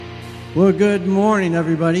Well, good morning,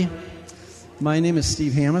 everybody. My name is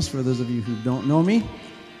Steve Hammis, for those of you who don't know me.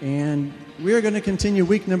 And we are going to continue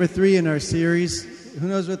week number 3 in our series. Who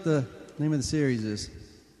knows what the name of the series is?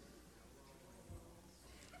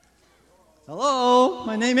 Hello,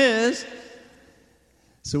 my name is.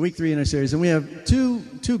 So week 3 in our series. And we have two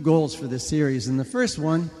goals for this series. And the first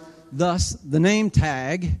one, thus, the name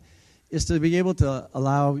tag, is to be able to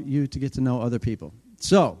allow you to get to know other people.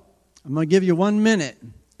 So I'm going to give you 1 minute.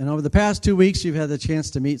 And over the past 2 weeks, you've had the chance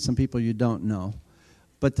to meet some people you don't know.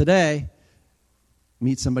 But today,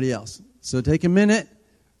 meet somebody else. So take a minute,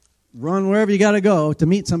 run wherever you got to go to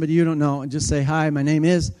meet somebody you don't know, and just say, hi, my name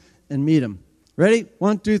is, and meet them. Ready?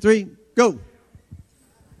 1, 2, 3, go.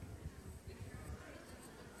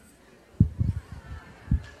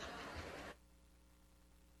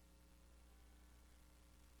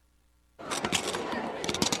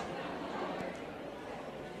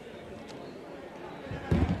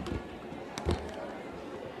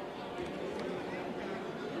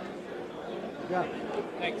 Yeah.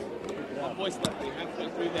 Thanks. One voice left. You have to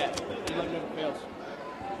through that. You let me know if it fails.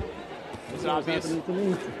 It's obvious.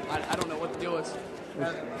 I don't know what the deal is. It's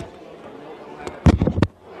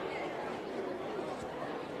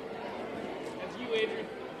you, Adrian.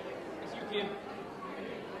 It's you, Kim.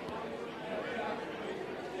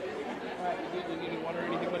 All right, you need any water or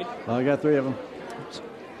anything, buddy? Well, I got 3 of them.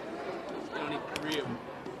 I don't need 3 of them.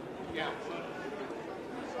 Yeah.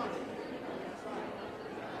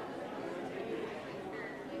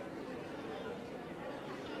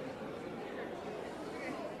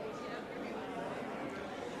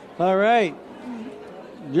 All right.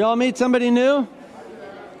 Did y'all meet somebody new?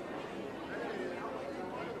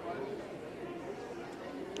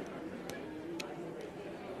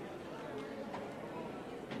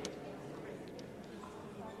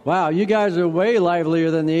 Wow, you guys are way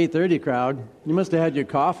livelier than the 8:30 crowd. You must have had your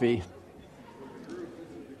coffee.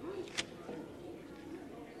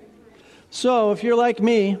 So, if you're like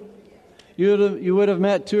me, you would have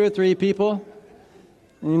met 2 or 3 people,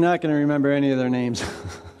 and you're not going to remember any of their names.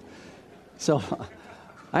 So,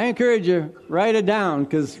 I encourage you, write it down,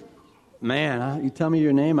 because, man, you tell me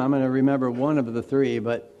your name, I'm going to remember one of the 3.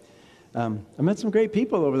 But I met some great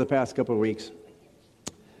people over the past couple of weeks.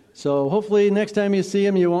 So, hopefully, next time you see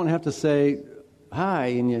them, you won't have to say hi,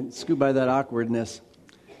 and you scoot by that awkwardness.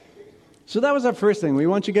 So, that was our first thing. We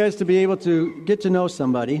want you guys to be able to get to know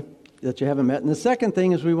somebody that you haven't met. And the second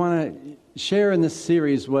thing is we want to share in this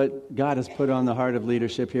series what God has put on the heart of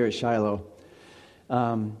leadership here at Shiloh.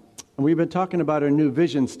 We've been talking about our new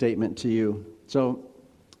vision statement to you. So,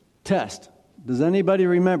 test. Does anybody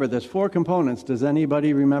remember? There's 4 components. Does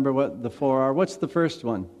anybody remember what the 4 are? What's the first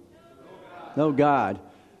one? Know God.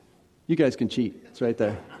 You guys can cheat. It's right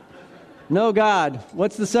there. Know God.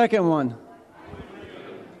 What's the second one?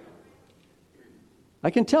 I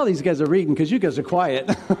can tell these guys are reading because you guys are quiet.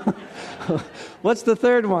 What's the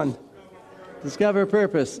third one? Discover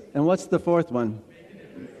purpose. And what's the 4th one?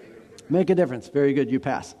 Make a difference. Very good. You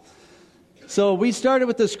pass. So we started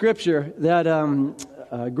with the scripture that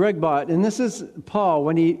Greg bought, and this is Paul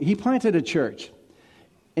when he planted a church.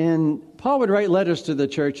 And Paul would write letters to the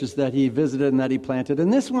churches that he visited and that he planted.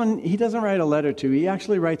 And this one, he doesn't write a letter to. He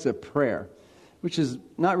actually writes a prayer, which is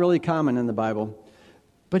not really common in the Bible.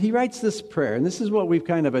 But he writes this prayer, and this is what we've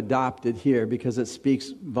kind of adopted here because it speaks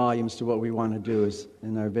volumes to what we want to do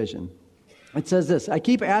in our vision. It says this: I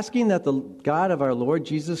keep asking that the God of our Lord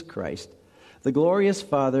Jesus Christ, the glorious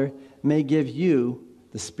Father, may give you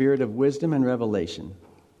the spirit of wisdom and revelation,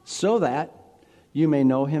 so that you may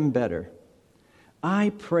know him better.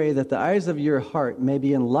 I pray that the eyes of your heart may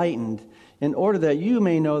be enlightened, in order that you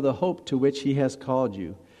may know the hope to which he has called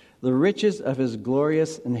you, the riches of his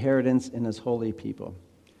glorious inheritance in his holy people.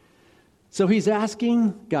 So he's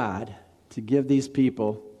asking God to give these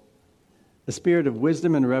people a spirit of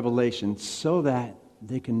wisdom and revelation so that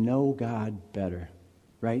they can know God better,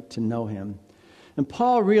 right? To know him. And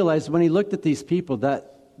Paul realized when he looked at these people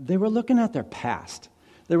that they were looking at their past.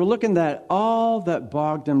 They were looking at all that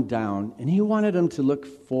bogged them down, and he wanted them to look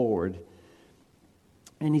forward.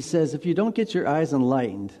 And he says, if you don't get your eyes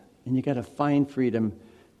enlightened, and you got to find freedom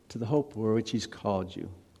to the hope for which he's called you.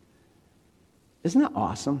 Isn't that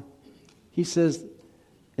awesome? He says,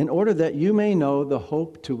 in order that you may know the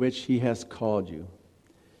hope to which he has called you.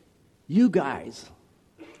 You guys,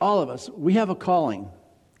 all of us, we have a calling.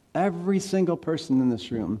 Every single person in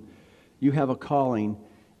this room, you have a calling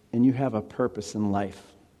and you have a purpose in life.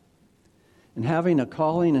 And having a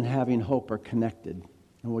calling and having hope are connected.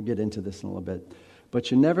 And we'll get into this in a little bit.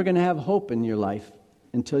 But you're never going to have hope in your life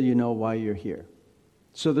until you know why you're here.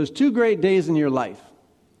 So there's 2 great days in your life.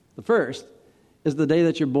 The first is the day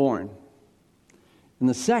that you're born. And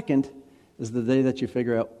the second is the day that you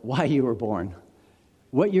figure out why you were born,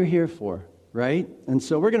 what you're here for, right? And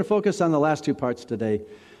so we're going to focus on the last two parts today.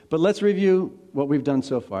 But let's review what we've done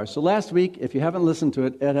so far. So last week, if you haven't listened to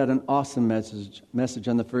it, Ed had an awesome message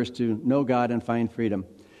on the first two, Know God and Find Freedom.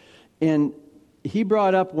 And he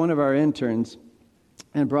brought up one of our interns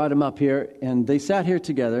and brought him up here, and they sat here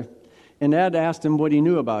together. And Ed asked him what he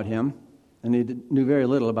knew about him, and he knew very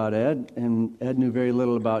little about Ed, and Ed knew very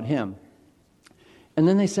little about him. And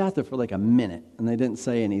then they sat there for like a minute, and they didn't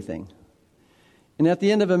say anything. And at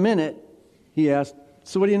the end of a minute, he asked,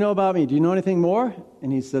 so what do you know about me? Do you know anything more?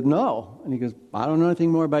 And he said, no. And he goes, I don't know anything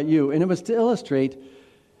more about you. And it was to illustrate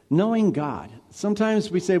knowing God. Sometimes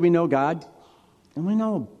we say we know God, and we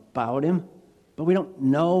know about him, but we don't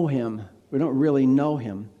know him. We don't really know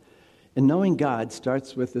him. And knowing God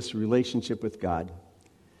starts with this relationship with God.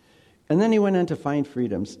 And then he went on to find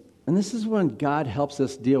freedoms. And this is when God helps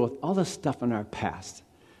us deal with all the stuff in our past,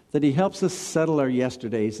 that he helps us settle our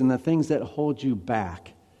yesterdays and the things that hold you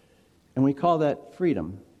back. And we call that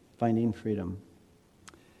freedom, finding freedom.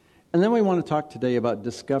 And then we want to talk today about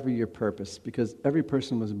discover your purpose, because every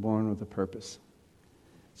person was born with a purpose.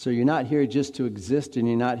 So you're not here just to exist, and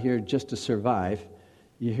you're not here just to survive.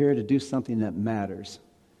 You're here to do something that matters.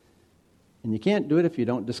 And you can't do it if you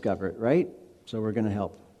don't discover it, right? So we're going to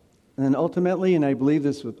help. And then ultimately, and I believe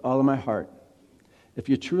this with all of my heart, if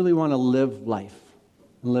you truly want to live life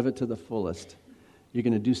and live it to the fullest, you're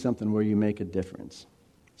going to do something where you make a difference.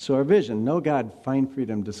 So our vision, know God, find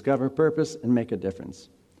freedom, discover purpose, and make a difference.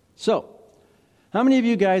 So, how many of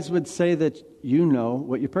you guys would say that you know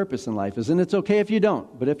what your purpose in life is? And it's okay if you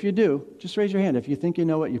don't, but if you do, just raise your hand if you think you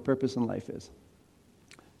know what your purpose in life is.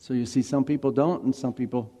 So you see some people don't and some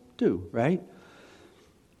people do, right?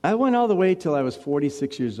 I went all the way till I was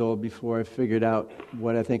 46 years old before I figured out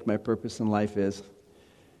what I think my purpose in life is.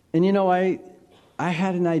 And you know, I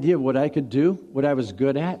had an idea of what I could do, what I was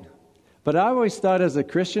good at. But I always thought as a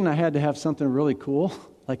Christian I had to have something really cool,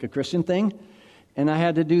 like a Christian thing, and I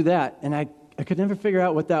had to do that. And I could never figure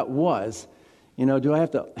out what that was. You know, do I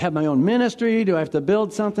have to have my own ministry? Do I have to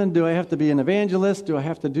build something? Do I have to be an evangelist? Do I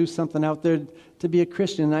have to do something out there to be a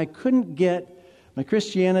Christian? And I couldn't get my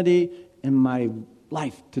Christianity and my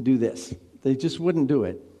life to do this. They just wouldn't do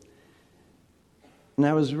it. And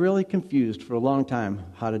I was really confused for a long time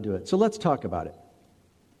how to do it. So let's talk about it.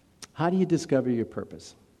 How do you discover your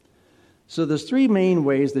purpose? So there's three main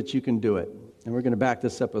ways that you can do it. And we're going to back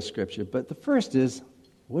this up with Scripture. But the first is,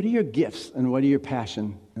 what are your gifts and what are your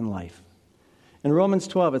passion in life? In Romans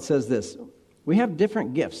 12, it says this, we have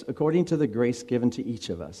different gifts according to the grace given to each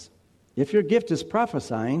of us. If your gift is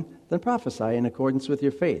prophesying, then prophesy in accordance with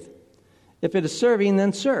your faith. If it is serving,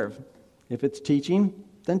 then serve. If it's teaching,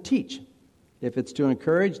 then teach. If it's to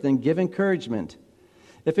encourage, then give encouragement.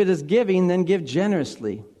 If it is giving, then give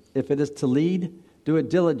generously. If it is to lead, do it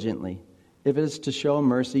diligently. If it is to show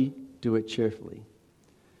mercy, do it cheerfully.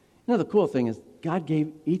 You know, the cool thing is God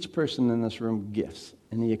gave each person in this room gifts,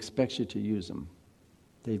 and he expects you to use them.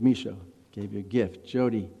 Dave Michaud gave you a gift.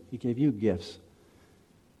 Jody, he gave you gifts.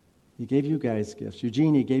 He gave you guys gifts.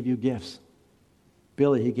 Eugene, he gave you gifts.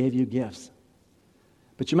 Billy, he gave you gifts.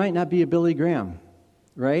 But you might not be a Billy Graham,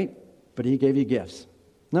 right? But he gave you gifts.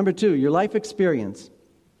 Number two, your life experience.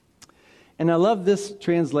 And I love this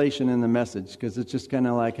translation in the Message because it's just kind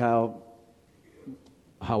of like how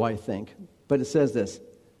I think. But it says this.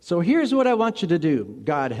 So here's what I want you to do,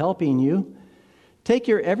 God helping you. Take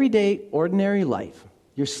your everyday, ordinary life.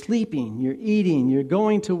 You're sleeping, you're eating, you're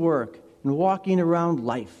going to work, and walking around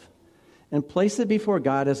life. And place it before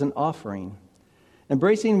God as an offering.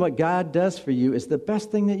 Embracing what God does for you is the best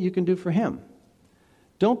thing that you can do for him.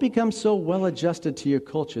 Don't become so well adjusted to your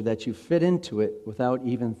culture that you fit into it without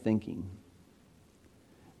even thinking.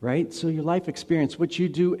 Right? So your life experience, what you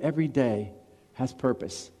do every day, has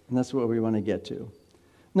purpose. And that's what we want to get to.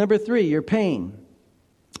 Number three, your pain.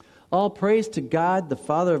 All praise to God, the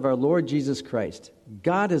Father of our Lord Jesus Christ.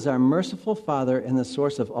 God is our merciful Father and the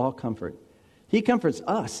source of all comfort. He comforts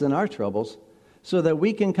us in our troubles so that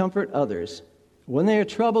we can comfort others. When they are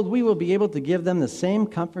troubled, we will be able to give them the same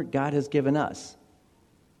comfort God has given us.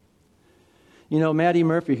 You know, Maddie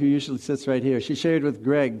Murphy, who usually sits right here, she shared with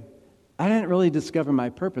Greg, I didn't really discover my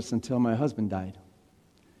purpose until my husband died.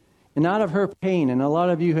 And out of her pain, and a lot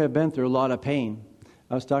of you have been through a lot of pain.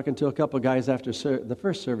 I was talking to a couple of guys after the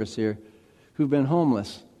first service here who've been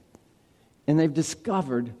homeless. And they've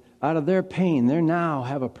discovered out of their pain, they now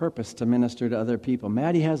have a purpose to minister to other people.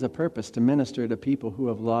 Maddie has a purpose to minister to people who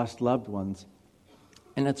have lost loved ones.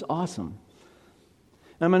 And it's awesome.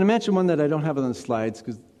 And I'm going to mention one that I don't have on the slides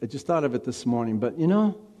because I just thought of it this morning. But, you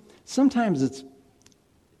know, sometimes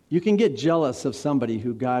You can get jealous of somebody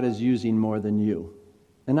who God is using more than you.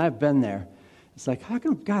 And I've been there. It's like, how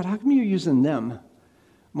come you're using them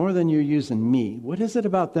more than you're using me? What is it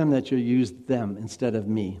about them that you use them instead of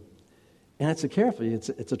me? And it's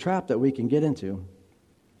a trap that we can get into.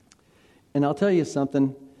 And I'll tell you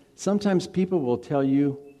something. Sometimes people will tell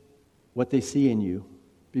you what they see in you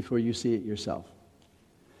before you see it yourself.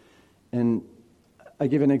 And I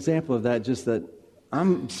give an example of that, just that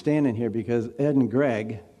I'm standing here because Ed and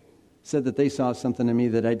Greg said that they saw something in me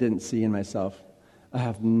that I didn't see in myself. I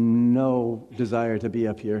have no desire to be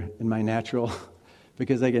up here in my natural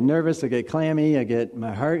because I get nervous, I get clammy,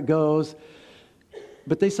 my heart goes.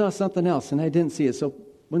 But they saw something else and I didn't see it. So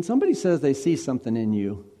when somebody says they see something in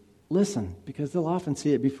you, listen, because they'll often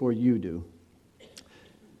see it before you do.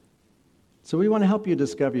 So we want to help you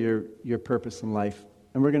discover your purpose in life.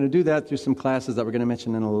 And we're going to do that through some classes that we're going to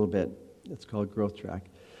mention in a little bit. It's called Growth Track.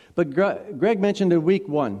 But Greg mentioned in week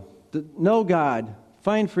 1, know God,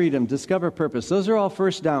 find freedom, discover purpose. Those are all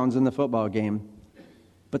first downs in the football game.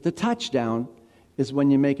 But the touchdown is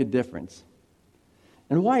when you make a difference.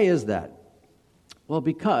 And why is that? Well,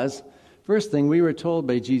 because, first thing, we were told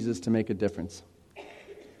by Jesus to make a difference.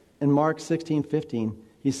 In Mark 16:15,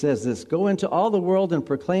 he says this, go into all the world and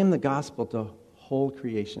proclaim the gospel to whole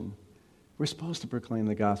creation. We're supposed to proclaim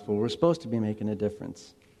the gospel. We're supposed to be making a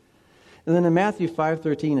difference. And then in Matthew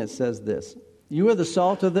 5:13, it says this, you are the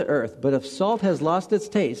salt of the earth, but if salt has lost its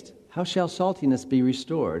taste, how shall saltiness be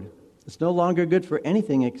restored? It's no longer good for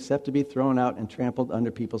anything except to be thrown out and trampled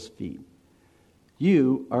under people's feet.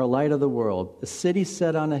 You are a light of the world. A city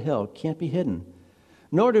set on a hill can't be hidden.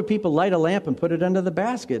 Nor do people light a lamp and put it under the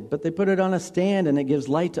basket, but they put it on a stand and it gives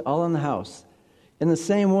light to all in the house. In the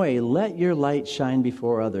same way, let your light shine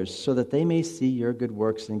before others so that they may see your good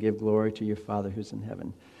works and give glory to your Father who's in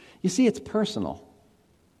heaven. You see, it's personal.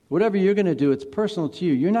 Whatever you're going to do, it's personal to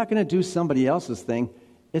you. You're not going to do somebody else's thing.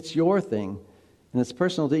 It's your thing, and it's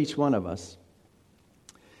personal to each one of us.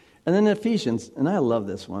 And then in Ephesians, and I love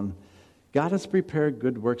this one, God has prepared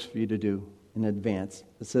good works for you to do in advance.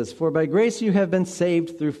 It says, for by grace you have been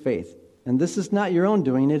saved through faith. And this is not your own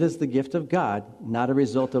doing, it is the gift of God, not a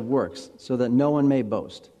result of works, so that no one may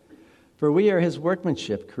boast. For we are his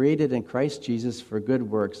workmanship, created in Christ Jesus for good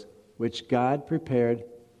works, which God prepared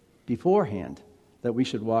beforehand that we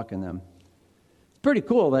should walk in them. It's pretty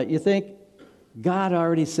cool that you think God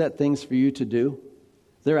already set things for you to do.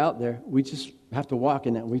 They're out there. We just have to walk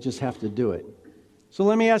in it. We just have to do it. So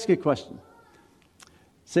let me ask you a question.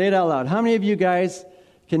 Say it out loud. How many of you guys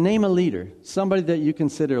can name a leader, somebody that you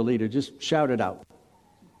consider a leader? Just shout it out.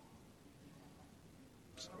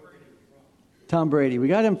 Tom Brady. We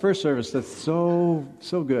got him first service. That's so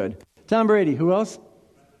good. Tom Brady. Who else?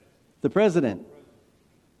 The president.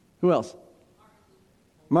 Who else?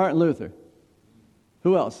 Martin Luther.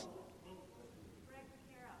 Who else?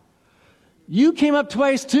 You came up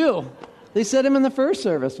twice too. They said him in the first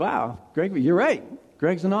service. Wow. Greg, you're right.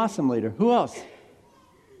 Greg's an awesome leader. Who else?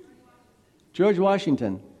 George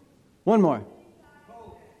Washington. One more.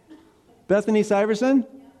 Bethany Syverson?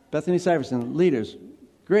 Bethany Syverson. Leaders.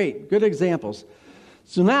 Great. Good examples.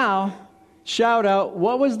 So now, shout out,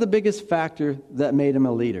 what was the biggest factor that made him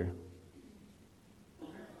a leader?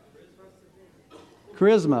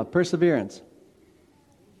 Charisma, perseverance.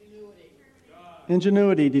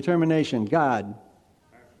 Ingenuity, determination. God.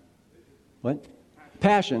 What?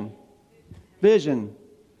 Passion. Vision.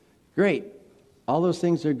 Great. All those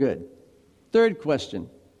things are good. Third question.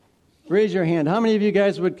 Raise your hand. How many of you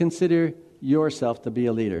guys would consider yourself to be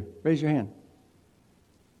a leader? Raise your hand.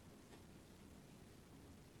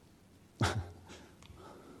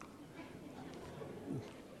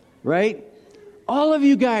 Right? All of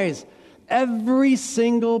you guys, every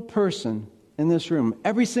single person in this room,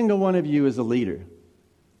 every single one of you is a leader.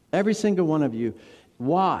 Every single one of you.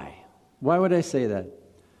 Why? Why would I say that?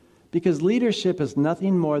 Because leadership is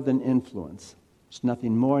nothing more than influence. It's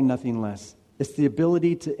nothing more, nothing less. It's the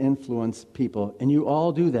ability to influence people. And you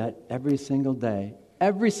all do that every single day.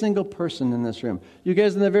 Every single person in this room. You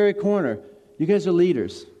guys in the very corner, you guys are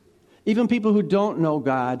leaders. Even people who don't know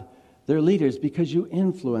God, they're leaders because you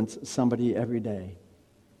influence somebody every day.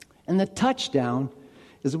 And the touchdown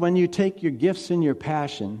is when you take your gifts and your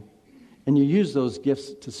passion and you use those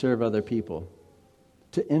gifts to serve other people,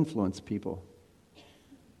 to influence people.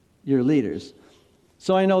 You're leaders.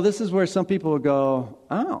 So I know this is where some people will go,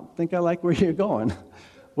 I don't think I like where you're going.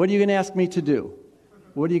 What are you going to ask me to do?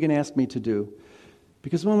 What are you going to ask me to do?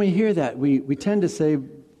 Because when we hear that, we tend to say,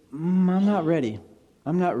 I'm not ready.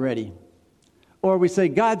 I'm not ready. Or we say,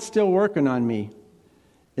 God's still working on me,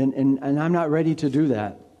 and I'm not ready to do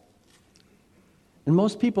that. And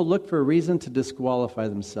most people look for a reason to disqualify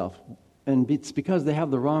themselves. And it's because they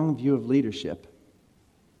have the wrong view of leadership.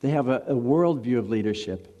 They have a world view of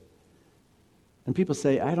leadership. And people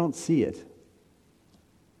say, I don't see it.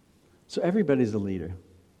 So everybody's a leader.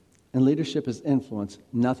 And leadership is influence.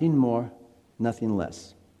 Nothing more, nothing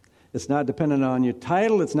less. It's not dependent on your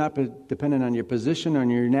title. It's not dependent on your position or on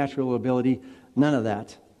your natural ability. None of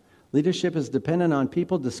that. Leadership is dependent on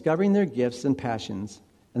people discovering their gifts and passions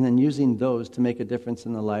and then using those to make a difference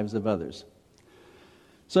in the lives of others.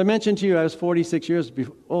 So I mentioned to you I was 46 years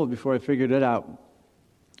old before I figured it out.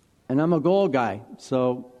 And I'm a goal guy,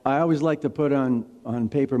 so I always like to put on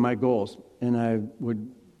paper my goals. And I would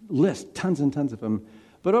list tons and tons of them.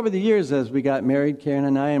 But over the years, as we got married, Karen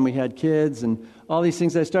and I, and we had kids and all these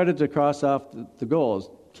things, I started to cross off the goals.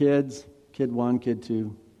 Kids, kid 1, kid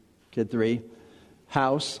 2, kid 3,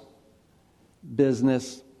 house,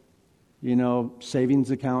 business,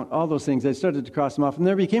 savings account, all those things. I started to cross them off. And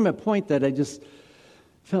there became a point that I just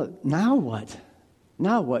felt, now what?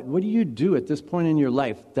 Now what? What do you do at this point in your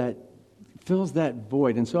life that fills that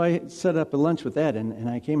void? And so I set up a lunch with Ed, and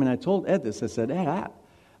I came and I told Ed this. I said, Ed,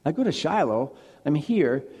 I go to Shiloh. I'm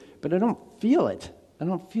here, but I don't feel it. I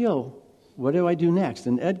don't feel, what do I do next?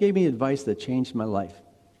 And Ed gave me advice that changed my life.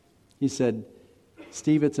 He said,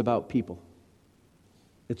 Steve, it's about people.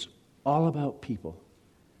 It's all about people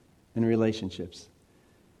and relationships.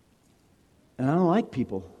 And I don't like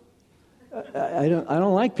people. I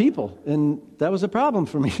don't like people, and that was a problem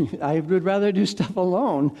for me. I would rather do stuff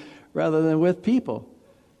alone rather than with people.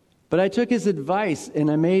 But I took his advice, and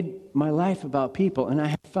I made my life about people, and I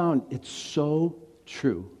have found it's so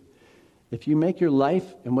true. If you make your life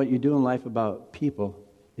and what you do in life about people,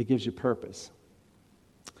 it gives you purpose.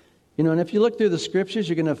 And if you look through the scriptures,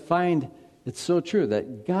 you're going to find it's so true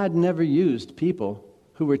that God never used people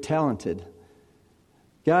who were talented.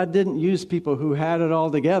 God didn't use people who had it all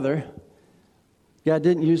together. God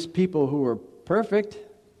didn't use people who were perfect.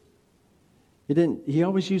 He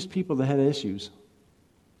always used people that had issues.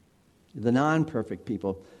 The non-perfect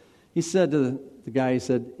people. He said to the guy, he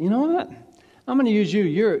said, you know what? I'm going to use you.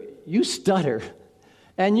 You stutter.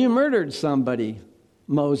 And you murdered somebody,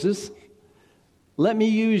 Moses. Let me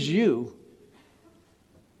use you.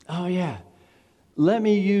 Oh, yeah. Let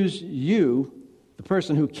me use you, the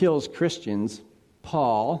person who kills Christians,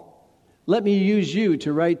 Paul. Let me use you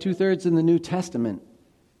to write 2/3 in the New Testament.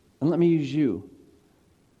 And let me use you.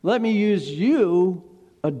 Let me use you,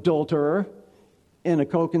 adulterer, and a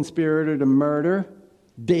co-conspirator to murder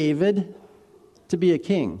David, to be a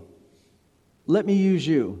king. Let me use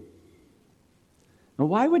you. And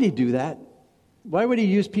why would he do that? Why would he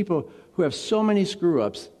use people who have so many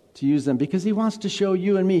screw-ups to use them? Because he wants to show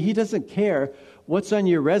you and me. He doesn't care what's on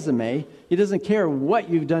your resume. He doesn't care what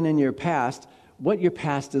you've done in your past, what your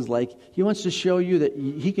past is like. He wants to show you that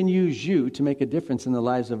he can use you to make a difference in the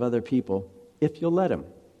lives of other people if you'll let him.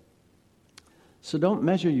 So don't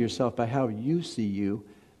measure yourself by how you see you.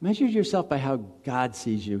 Measure yourself by how God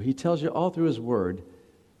sees you. He tells you all through his word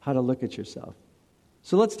how to look at yourself.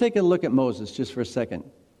 So let's take a look at Moses just for a second.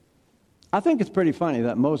 I think it's pretty funny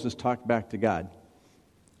that Moses talked back to God.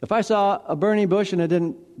 If I saw a burning bush and it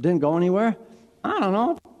didn't go anywhere, I don't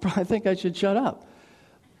know, I think I should shut up.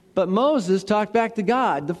 But Moses talked back to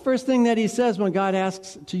God. The first thing that he says when God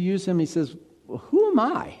asks to use him, he says, well, who am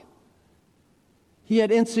I? He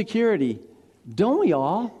had insecurity. Don't we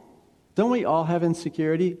all? Don't we all have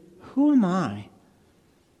insecurity? Who am I?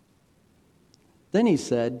 Then he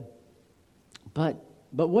said, but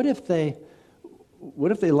what if they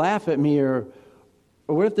laugh at me, or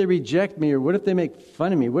what if they reject me, or what if they make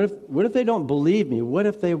fun of me? What if they don't believe me? What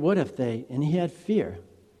if they? And he had fear.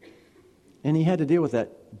 And he had to deal with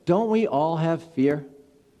that. Don't we all have fear?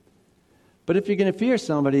 But if you're going to fear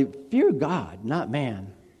somebody, fear God, not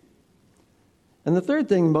man. And the third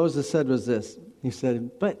thing Moses said was this. He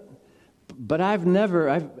said, but I've never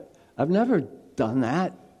done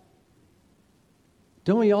that.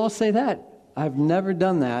 Don't we all say that? I've never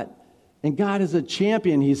done that. And God is a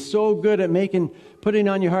champion. He's so good at putting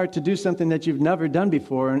on your heart to do something that you've never done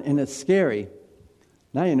before, and it's scary.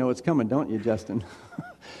 Now you know what's coming, don't you, Justin?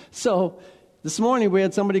 So this morning we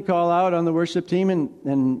had somebody call out on the worship team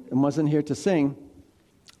and wasn't here to sing.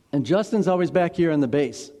 And Justin's always back here on the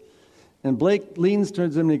bass. And Blake leans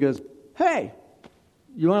towards him and he goes, hey,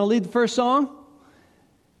 you want to lead the first song?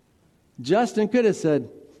 Justin could have said,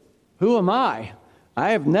 who am I?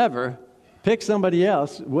 I have never picked somebody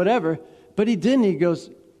else, whatever. But he didn't. He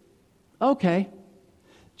goes, okay.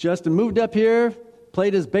 Justin moved up here,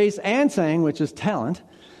 played his bass and sang, which is talent.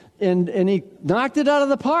 And he knocked it out of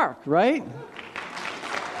the park, right?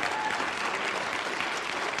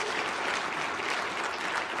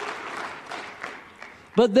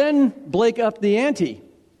 But then Blake upped the ante.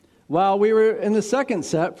 While we were in the second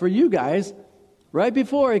set for you guys, right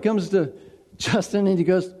before he comes to Justin and he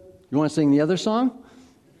goes, "You want to sing the other song?"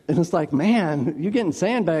 And it's like, "Man, you're getting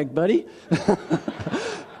sandbagged, buddy."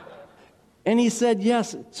 And he said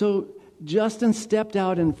yes. So Justin stepped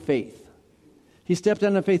out in faith. He stepped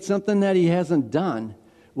out in faith, something that he hasn't done.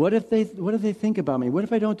 What if they think about me? What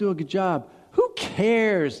if I don't do a good job? Who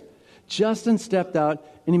cares? Justin stepped out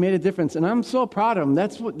and he made a difference. And I'm so proud of him.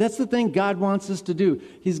 That's the thing God wants us to do.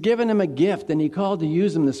 He's given him a gift and he called to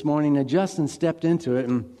use him this morning, and Justin stepped into it.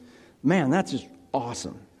 And man, that's just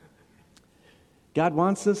awesome. God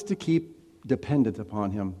wants us to keep dependent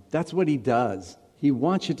upon him. That's what he does. He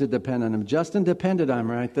wants you to depend on him. Justin depended on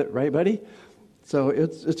him, right, buddy? So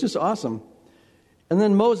it's just awesome. And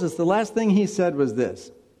then Moses, the last thing he said was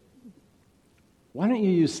this: "Why don't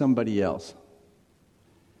you use somebody else?"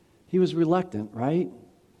 He was reluctant, right?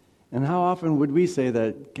 And how often would we say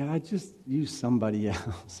that, "God, just use somebody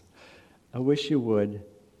else. I wish you would."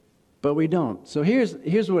 But we don't. So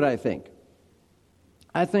here's what I think.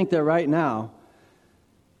 I think that right now,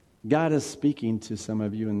 God is speaking to some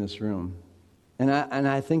of you in this room. And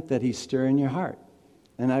I think that he's stirring your heart.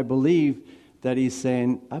 And I believe that he's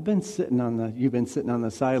saying, you've been sitting on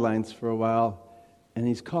the sidelines for a while, and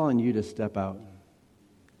he's calling you to step out.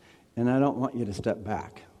 And I don't want you to step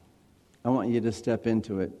back. I want you to step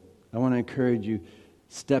into it. I want to encourage you,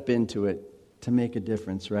 step into it to make a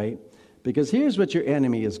difference, right? Because here's what your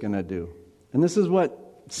enemy is going to do. And this is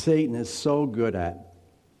what Satan is so good at.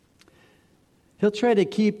 He'll try to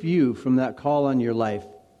keep you from that call on your life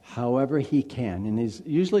however he can. And he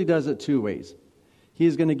usually does it two ways.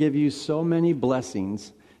 He's going to give you so many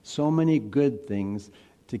blessings, so many good things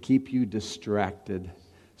to keep you distracted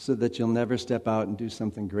so that you'll never step out and do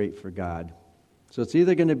something great for God. So it's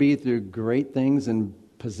either going to be through great things and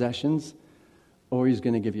possessions, or he's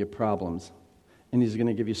going to give you problems. And he's going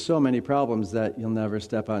to give you so many problems that you'll never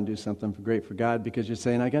step out and do something great for God, because you're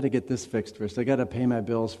saying, "I got to get this fixed first. I got to pay my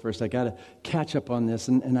bills first. I got to catch up on this.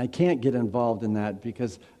 And I can't get involved in that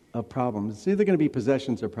because of problems." It's either going to be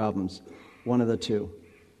possessions or problems, one of the two.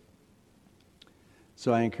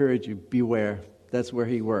 So I encourage you, beware. That's where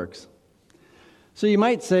he works. So you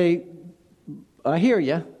might say, "I hear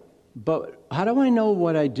you, but how do I know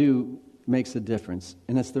what I do makes a difference?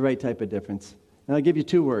 And it's the right type of difference?" And I'll give you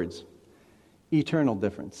two words: eternal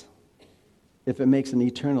difference. If it makes an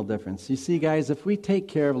eternal difference. You see, guys, if we take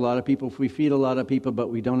care of a lot of people, if we feed a lot of people, but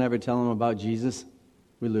we don't ever tell them about Jesus,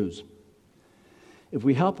 we lose. If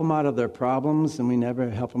we help them out of their problems and we never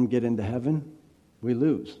help them get into heaven, we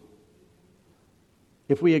lose.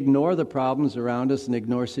 If we ignore the problems around us and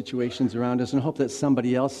ignore situations around us and hope that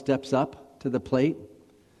somebody else steps up to the plate,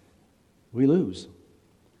 we lose.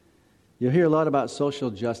 You'll hear a lot about social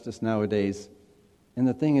justice nowadays. And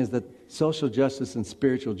the thing is that social justice and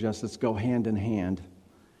spiritual justice go hand in hand.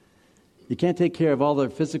 You can't take care of all their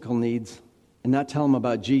physical needs and not tell them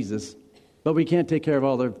about Jesus, but we can't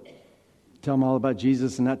tell them all about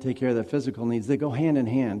Jesus and not take care of their physical needs. They go hand in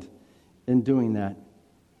hand in doing that.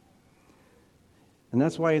 And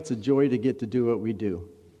that's why it's a joy to get to do what we do.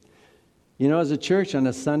 You know, as a church on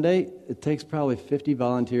a Sunday, it takes probably 50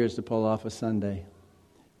 volunteers to pull off a Sunday.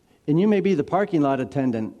 And you may be the parking lot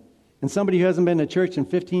attendant, and somebody who hasn't been to church in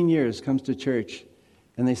 15 years comes to church,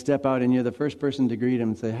 and they step out, and you're the first person to greet them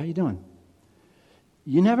and say, "How you doing?"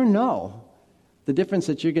 You never know the difference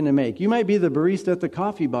that you're going to make. You might be the barista at the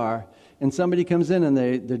coffee bar, and somebody comes in, and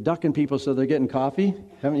they're ducking people so they're getting coffee.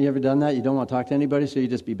 Haven't you ever done that? You don't want to talk to anybody, so you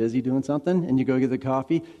just be busy doing something, and you go get the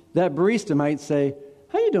coffee. That barista might say,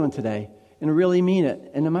 "How you doing today?" and really mean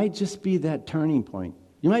it. And it might just be that turning point.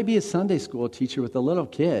 You might be a Sunday school teacher with a little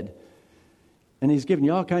kid, and he's giving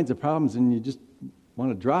you all kinds of problems, and you just want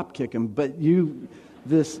to drop kick him. But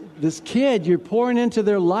this kid, you're pouring into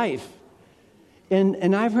their life.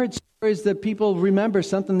 And I've heard stories that people remember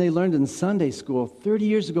something they learned in Sunday school 30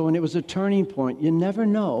 years ago, and it was a turning point. You never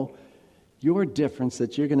know your difference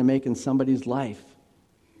that you're going to make in somebody's life.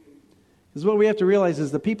 Because what we have to realize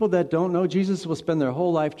is the people that don't know Jesus will spend their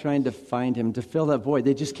whole life trying to find him, to fill that void.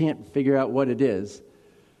 They just can't figure out what it is.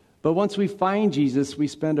 But once we find Jesus, we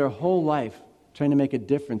spend our whole life trying to make a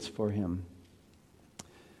difference for him.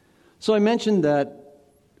 So I mentioned that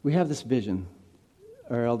we have this vision.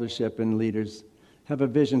 Our eldership and leaders have a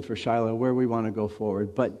vision for Shiloh, where we want to go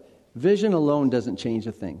forward. But vision alone doesn't change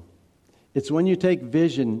a thing. It's when you take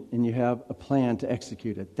vision and you have a plan to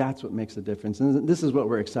execute it. That's what makes a difference. And this is what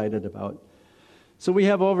we're excited about. So we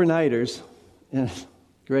have overnighters. And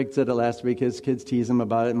Greg said it last week. His kids tease him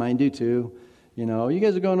about it. Mine do too. You know, you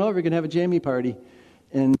guys are going over. You're going to have a Jamie party.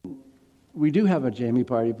 And We do have a jammy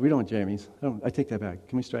party, but we don't jammies. I take that back.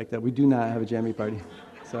 Can we strike that? We do not have a jammy party.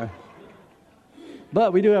 Sorry.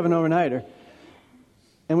 But we do have an overnighter.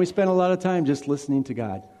 And we spend a lot of time just listening to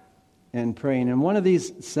God and praying. And one of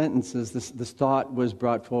these sentences, this thought was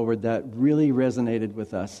brought forward that really resonated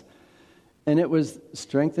with us. And it was,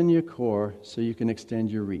 strengthen your core so you can extend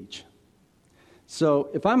your reach. So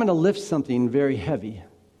if I'm going to lift something very heavy,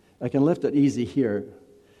 I can lift it easy here.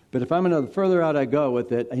 But if I'm going to, the further out I go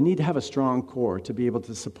with it, I need to have a strong core to be able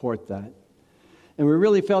to support that. And we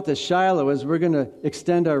really felt at Shiloh, as we're going to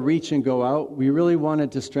extend our reach and go out, we really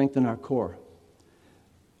wanted to strengthen our core.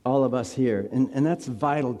 All of us here. And that's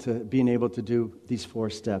vital to being able to do these 4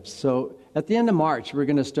 steps. So at the end of March, we're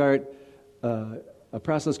going to start a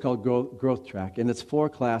process called Growth Track. And it's 4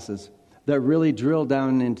 classes that really drill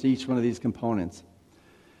down into each one of these components.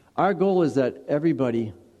 Our goal is that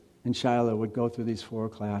everybody in Shiloh would go through these 4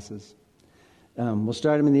 classes. We'll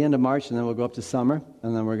start them in the end of March, and then we'll go up to summer,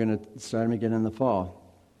 and then we're going to start them again in the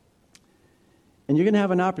fall. And you're going to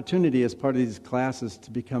have an opportunity as part of these classes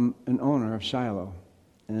to become an owner of Shiloh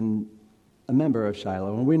and a member of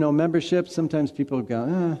Shiloh. When we know membership, sometimes people go,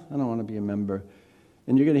 I don't want to be a member.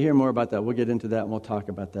 And you're going to hear more about that. We'll get into that, and we'll talk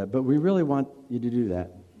about that. But we really want you to do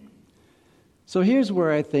that. So here's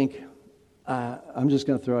where I think, I'm just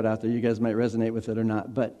going to throw it out there. You guys might resonate with it or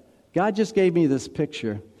not. But God just gave me this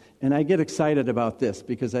picture, and I get excited about this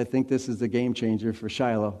because I think this is the game changer for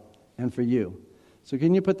Shiloh and for you. So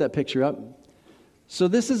can you put that picture up? So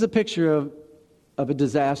this is a picture of a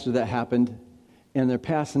disaster that happened, and they're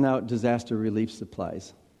passing out disaster relief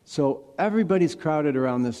supplies. So everybody's crowded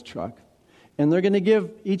around this truck, and they're going to give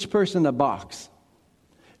each person a box.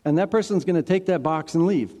 And that person's going to take that box and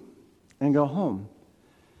leave and go home.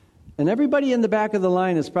 And everybody in the back of the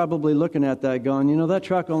line is probably looking at that going, that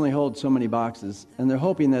truck only holds so many boxes, and they're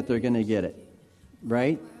hoping that they're going to get it,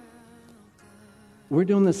 right? We're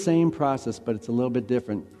doing the same process, but it's a little bit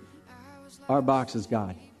different. Our box is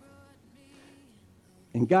God.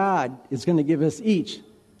 And God is going to give us each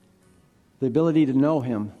the ability to know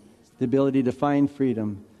Him, the ability to find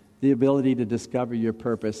freedom, the ability to discover your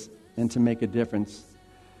purpose and to make a difference.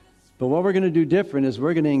 But what we're going to do different is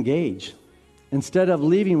we're going to engage. Instead of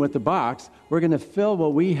leaving with the box, we're going to fill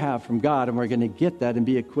what we have from God, and we're going to get that and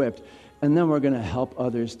be equipped. And then we're going to help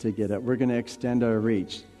others to get it. We're going to extend our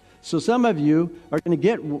reach. So some of you are going to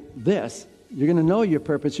get this. You're going to know your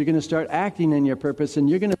purpose. You're going to start acting in your purpose, and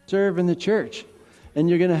you're going to serve in the church. And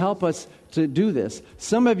you're going to help us to do this.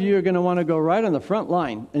 Some of you are going to want to go right on the front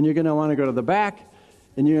line, and you're going to want to go to the back,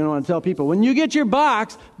 and you're going to want to tell people, when you get your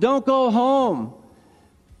box, don't go home.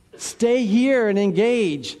 Stay here and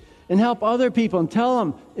engage. And help other people and tell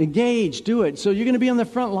them, engage, do it. So you're going to be on the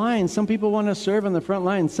front line. Some people want to serve on the front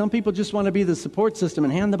line. Some people just want to be the support system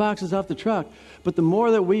and hand the boxes off the truck. But the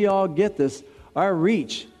more that we all get this, our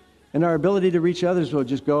reach and our ability to reach others will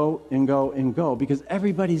just go and go and go because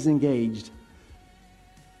everybody's engaged.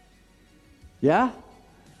 Yeah?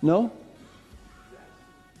 No?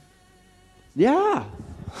 Yeah.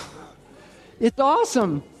 It's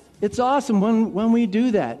awesome. It's awesome when we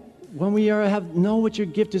do that. When we know what your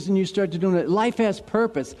gift is and you start to do it, life has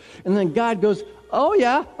purpose. And then God goes, oh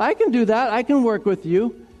yeah, I can do that. I can work with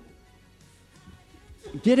you.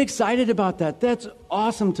 Get excited about that. That's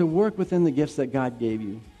awesome to work within the gifts that God gave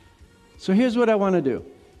you. So here's what I want to do.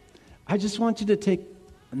 I just want you to take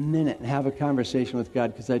a minute and have a conversation with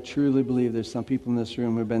God because I truly believe there's some people in this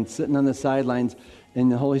room who have been sitting on the sidelines and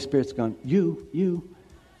the Holy Spirit's gone, you,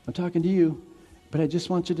 I'm talking to you, but I just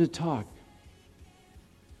want you to talk.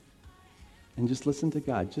 And just listen to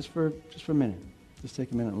God, just for a minute. Just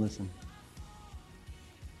take a minute and listen.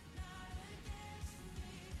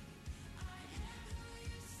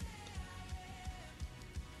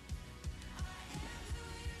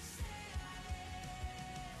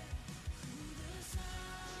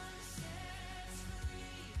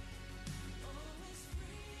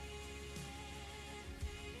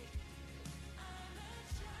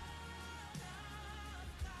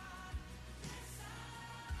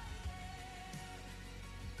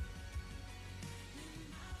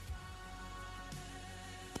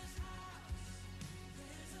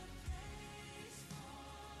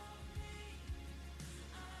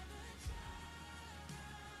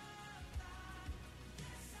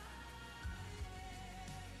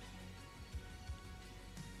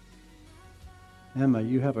 Emma,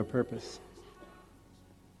 you have a purpose.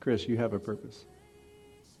 Chris, you have a purpose.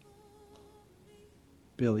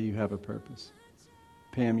 Billy, you have a purpose.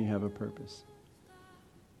 Pam, you have a purpose.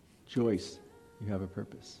 Joyce, you have a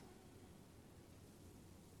purpose.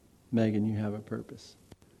 Megan, you have a purpose.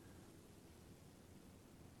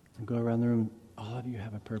 And go around the room, all of you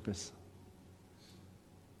have a purpose.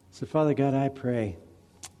 So, Father God, I pray,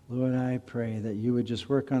 Lord, I pray that you would just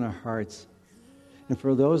work on our hearts. And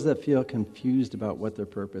for those that feel confused about what their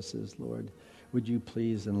purpose is, Lord, would you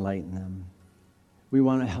please enlighten them? We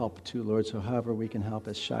want to help too, Lord, so however we can help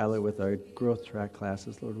as Shiloh with our growth track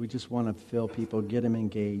classes, Lord. We just want to fill people, get them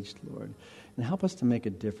engaged, Lord. And help us to make a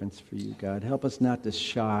difference for you, God. Help us not to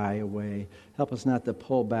shy away. Help us not to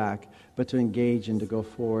pull back, but to engage and to go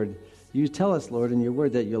forward. You tell us, Lord, in your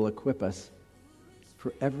word that you'll equip us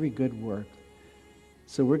for every good work.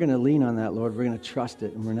 So we're going to lean on that, Lord. We're going to trust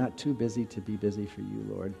it, and we're not too busy to be busy for you,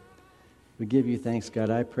 Lord. We give you thanks, God.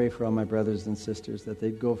 I pray for all my brothers and sisters that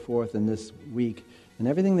they'd go forth in this week and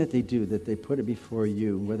everything that they do, that they put it before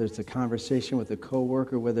you, whether it's a conversation with a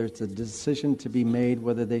coworker, whether it's a decision to be made,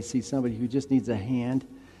 whether they see somebody who just needs a hand.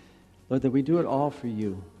 Lord, that we do it all for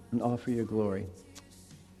you and all for your glory.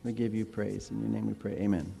 We give you praise. In your name we pray.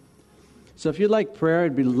 Amen. So if you'd like prayer,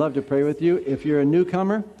 I'd love to pray with you. If you're a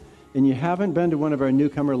newcomer and you haven't been to one of our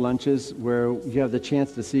newcomer lunches where you have the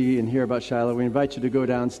chance to see and hear about Shiloh, we invite you to go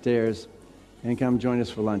downstairs and come join us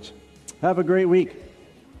for lunch. Have a great week.